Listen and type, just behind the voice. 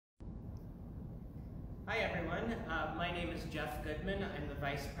Hi everyone, my name is Jeff Goodman. I'm the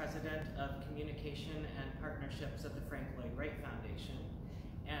Vice President of Communication and Partnerships at the Frank Lloyd Wright Foundation.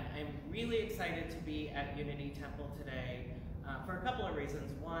 And I'm really excited to be at Unity Temple today for a couple of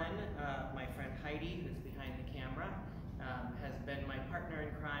reasons. One, my friend Heidi, who's behind the camera, has been my partner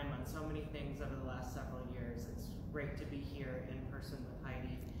in crime on so many things over the last several years. It's great to be here in person with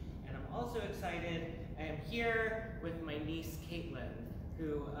Heidi. And I'm also excited, I am here with my niece Katelyn,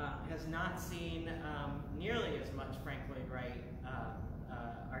 who has not seen nearly as much Frank Lloyd Wright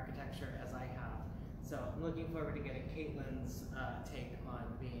architecture as I have. So I'm looking forward to getting Katelyn's take on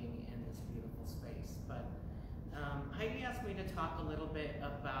being in this beautiful space. But Heidi asked me to talk a little bit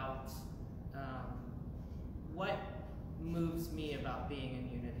about what moves me about being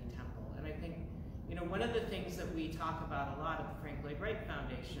in Unity Temple. And I think, you know, one of the things that we talk about a lot at the Frank Lloyd Wright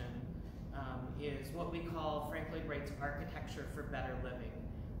Foundation is what we call Frank Lloyd Wright's architecture for better living,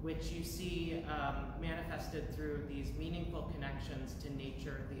 which you see manifested through these meaningful connections to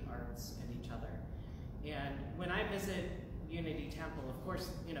nature, the arts, and each other. And when I visit Unity Temple, of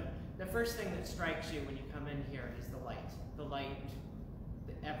course, you know, the first thing that strikes you when you come in here is the light. The light,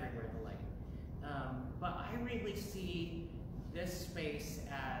 everywhere the light. But I really see this space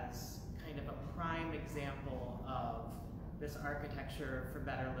as kind of a prime example of this architecture for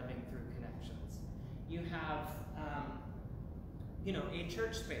better living through connections. You have, you know, a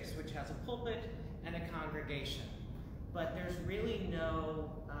church space which has a pulpit and a congregation, but there's really no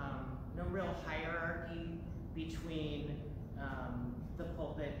real hierarchy between the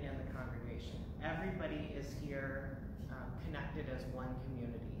pulpit and the congregation. Everybody is here connected as one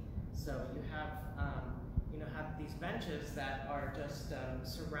community. So you have these benches that are just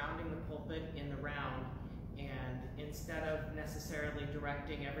surrounding the pulpit in the round. And instead of necessarily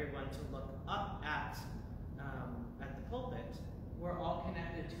directing everyone to look up at the pulpit, we're all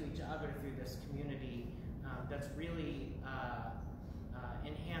connected to each other through this community that's really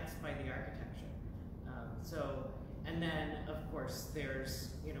enhanced by the architecture. And then of course there's,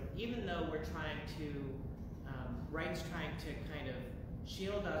 you know, even though we're trying to, Wright's trying to kind of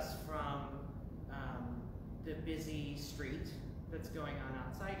shield us from the busy street that's going on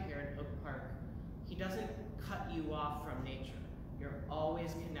outside here in Oak Park, he doesn't cut you off from nature. You're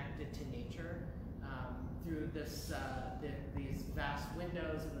always connected to nature through this, these vast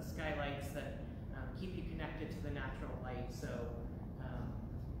windows and the skylights that keep you connected to the natural light. So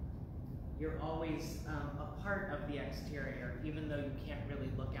you're always a part of the exterior, even though you can't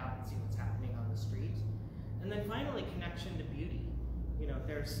really look out and see what's happening on the street. And then finally, connection to beauty. You know,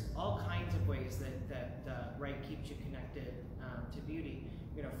 there's all kinds of ways that Wright keeps you connected to beauty.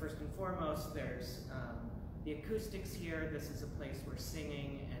 You know, first and foremost, there's the acoustics here. This is a place where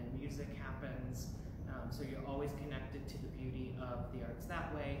singing and music happens, so you're always connected to the beauty of the arts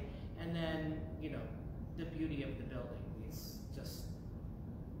that way. And then, you know, the beauty of the building, these just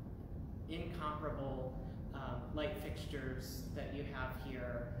incomparable light fixtures that you have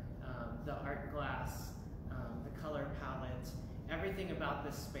here, the art glass, the color palette. Everything about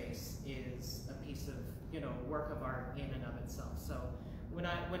this space is a piece of, you know, work of art in and of itself. So when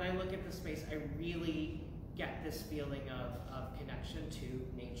I look at the space, I really get this feeling of connection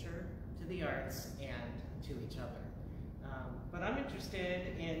to nature, to the arts, and to each other. But I'm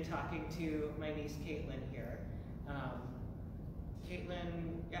interested in talking to my niece Katelyn here.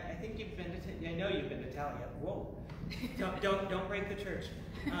 Katelyn, I think you've been to, I know you've been to Talia. Whoa, don't break the church.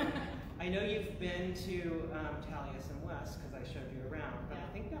 I know you've been to Taliesin and West because I showed you around, but yeah.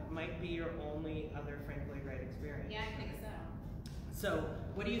 I think that might be your only other Frank Lloyd Wright experience. Yeah, I think so. So,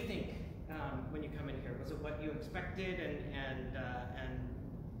 what do you think when you come in here? Was it what you expected, and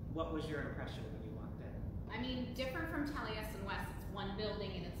what was your impression when you walked in? I mean, different from Taliesin and West. It's one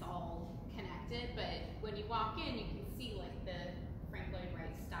building and it's all connected, but when you walk in, you can see like the Frank Lloyd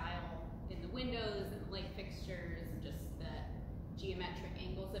Wright style in the windows and the light fixtures and just the geometric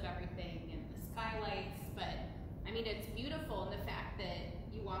angles of everything and the skylights. But I mean, it's beautiful in the fact that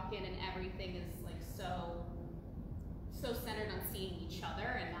you walk in and everything is like so centered on seeing each other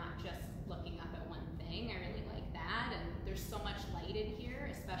and not just looking up at one thing. I really like that. And there's so much light in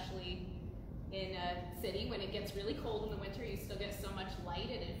here, especially in a city when it gets really cold in the winter. You still get so much light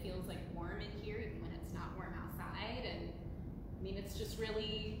and it feels like warm in here even when it's not warm outside. And I mean, it's just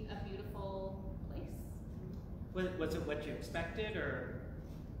really a beautiful place. Was it what you expected, or?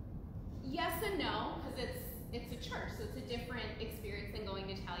 Yes and no, because it's a church, so it's a different experience than going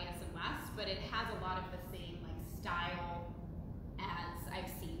to Taliesin West, but it has a lot of the same like style as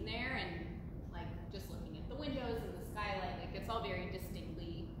I've seen there, and like just looking at the windows and the skylight, like it's all very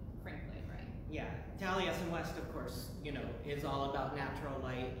distinctly Frank Lloyd Wright. Yeah, Taliesin West, of course, you know, is all about natural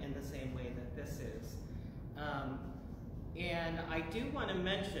light in the same way that this is. And I do want to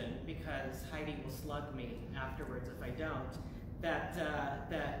mention, because Heidi will slug me afterwards if I don't, that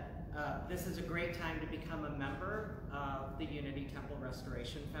this is a great time to become a member of the Unity Temple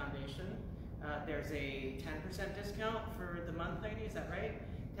Restoration Foundation. There's a 10% discount for the month, Heidi, is that right?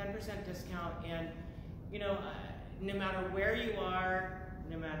 10% discount, and you know, no matter where you are,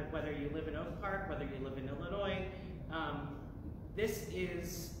 no matter whether you live in Oak Park, whether you live in Illinois, this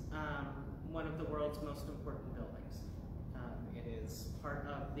is one of the world's most important buildings. It is part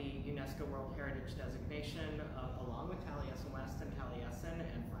of the UNESCO World Heritage designation, along with Taliesin West and Taliesin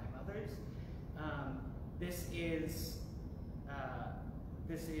and 5 others. This is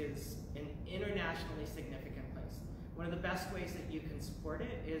an internationally significant place. One of the best ways that you can support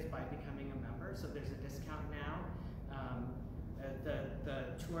it is by becoming a member. So there's a discount now.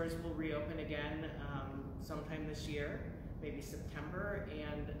 The tours will reopen again sometime this year, maybe September,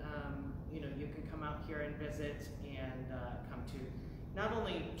 and you know, you can come out here and visit and come to not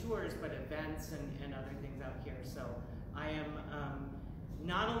only tours but events and other things out here. So I am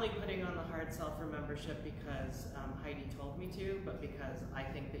not only putting on the hard sell for membership because Heidi told me to, but because I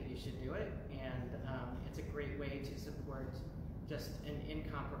think that you should do it, and it's a great way to support just an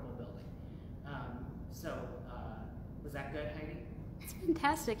incomparable building. Was that good, Heidi? It's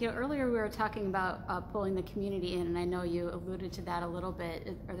fantastic. You know, earlier we were talking about pulling the community in, and I know you alluded to that a little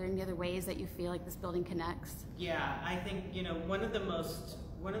bit. Are there any other ways that you feel like this building connects? Yeah, I think, you know, one of the most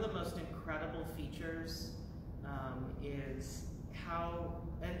incredible features is how,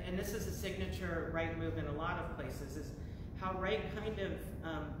 and this is a signature Wright move in a lot of places, is how Wright kind of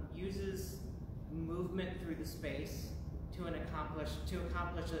uses movement through the space to accomplish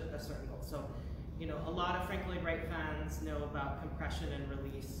a certain goal. So, you know, a lot of Frank Lloyd Wright fans know about compression and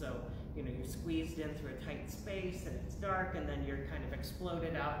release. So, you know, you're squeezed in through a tight space and it's dark, and then you're kind of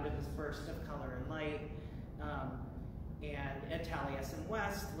exploded out into this burst of color and light. And at Taliesin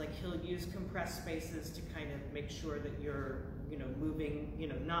West, like, he'll use compressed spaces to kind of make sure that you're, you know, moving, you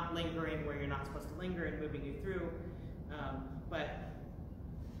know, not lingering where you're not supposed to linger and moving you through. But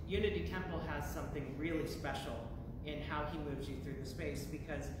Unity Temple has something really special in how he moves you through the space,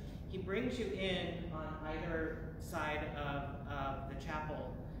 because he brings you in on either side of the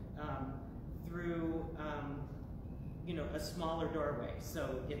chapel through you know, a smaller doorway.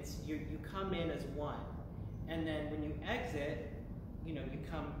 So it's you come in as one, and then when you exit, you know, you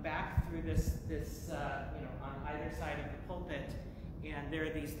come back through this you know, on either side of the pulpit, and there are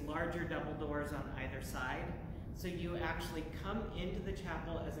these larger double doors on either side. So you actually come into the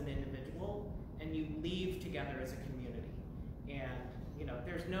chapel as an individual, and you leave together as a community. And you know,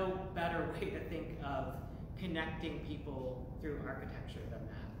 there's no better way to think of connecting people through architecture than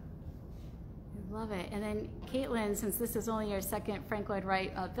that. I love it. And then Katelyn, since this is only your second Frank Lloyd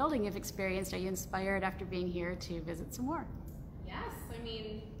Wright building you've experienced, are you inspired after being here to visit some more? Yes, I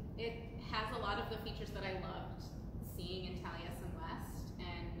mean, it has a lot of the features that I loved seeing in Taliesin West,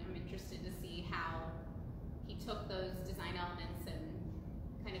 and I'm interested to see how he took those design elements and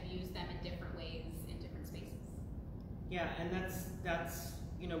kind of used them in different ways in different spaces. Yeah, and that's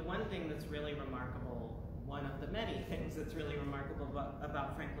you know, one thing that's really remarkable, one of the many things that's really remarkable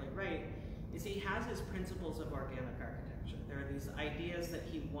about Frank Lloyd Wright is he has his principles of organic architecture. There are these ideas that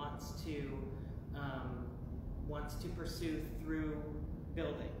he wants to pursue through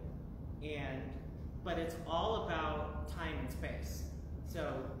building, but it's all about time and space.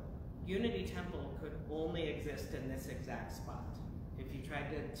 So Unity Temple could only exist in this exact spot. If you tried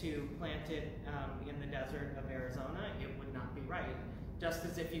to plant it in the desert of Arizona, it would not be right. Just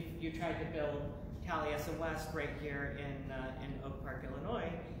as if you tried to build Taliesin West right here in Oak Park,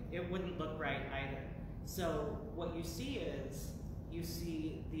 Illinois, it wouldn't look right either. So what you see is, you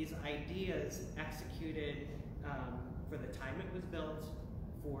see these ideas executed for the time it was built,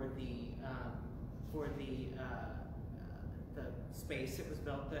 for the space it was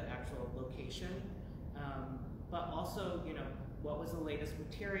built, the actual location, but also, you know, what was the latest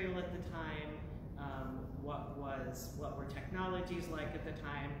material at the time, what were technologies like at the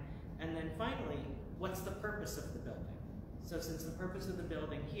time, and then finally, what's the purpose of the building? So since the purpose of the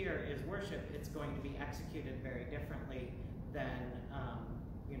building here is worship, it's going to be executed very differently than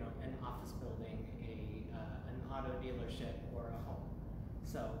you know, an office building, an auto dealership, or a home.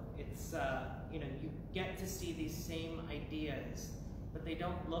 So it's you know, you get to see these same ideas, but they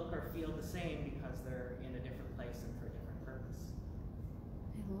don't look or feel the same because they're in a different place and for a different purpose.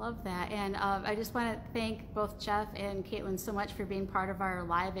 I love that. And I just want to thank both Jeff and Katelyn so much for being part of our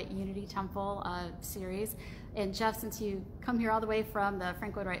Live at Unity Temple series. And Jeff, since you come here all the way from the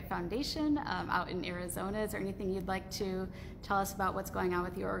Frank Lloyd Wright Foundation out in Arizona, is there anything you'd like to tell us about what's going on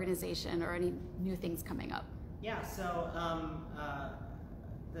with your organization or any new things coming up? Yeah, so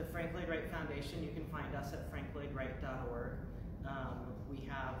the Frank Lloyd Wright Foundation, you can find us at franklloydwright.org. We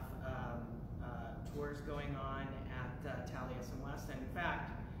have tours going on at Taliesin West. And in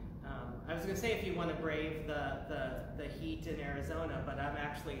fact, I was going to say if you want to brave the heat in Arizona, but I'm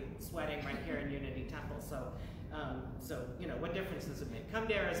actually sweating right here in Unity Temple. So you know, what difference does it make? Come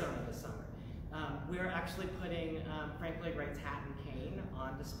to Arizona this summer. We're actually putting Frank Lloyd Wright's hat and cane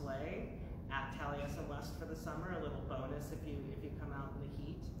on display at Taliesin West for the summer. A little bonus if you come out in the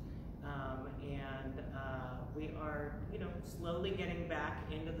heat. We are, you know, slowly getting back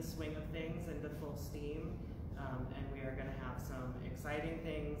into the swing of things, into full steam. And we are going to have some exciting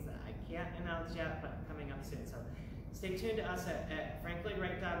things that I can't announce yet, but coming up soon. So stay tuned to us at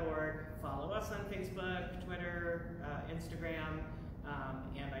franklloydwright.org. Follow us on Facebook, Twitter, Instagram.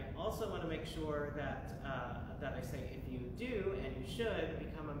 And I also want to make sure that I say if you do, and you should,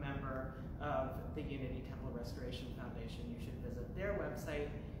 become a member of the Unity Temple Restoration Foundation, you should visit their website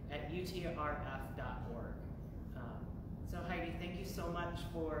at utrf.org. So Heidi, thank you so much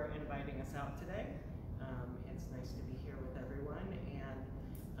for inviting us out today. It's nice to be here with everyone, and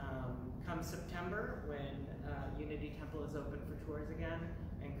come September when Unity Temple is open for tours again,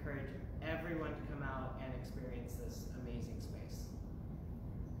 I encourage everyone to come out and experience this amazing space.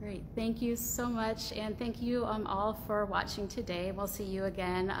 Great, thank you so much, and thank you all for watching today. We'll see you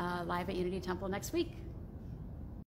again live at Unity Temple next week.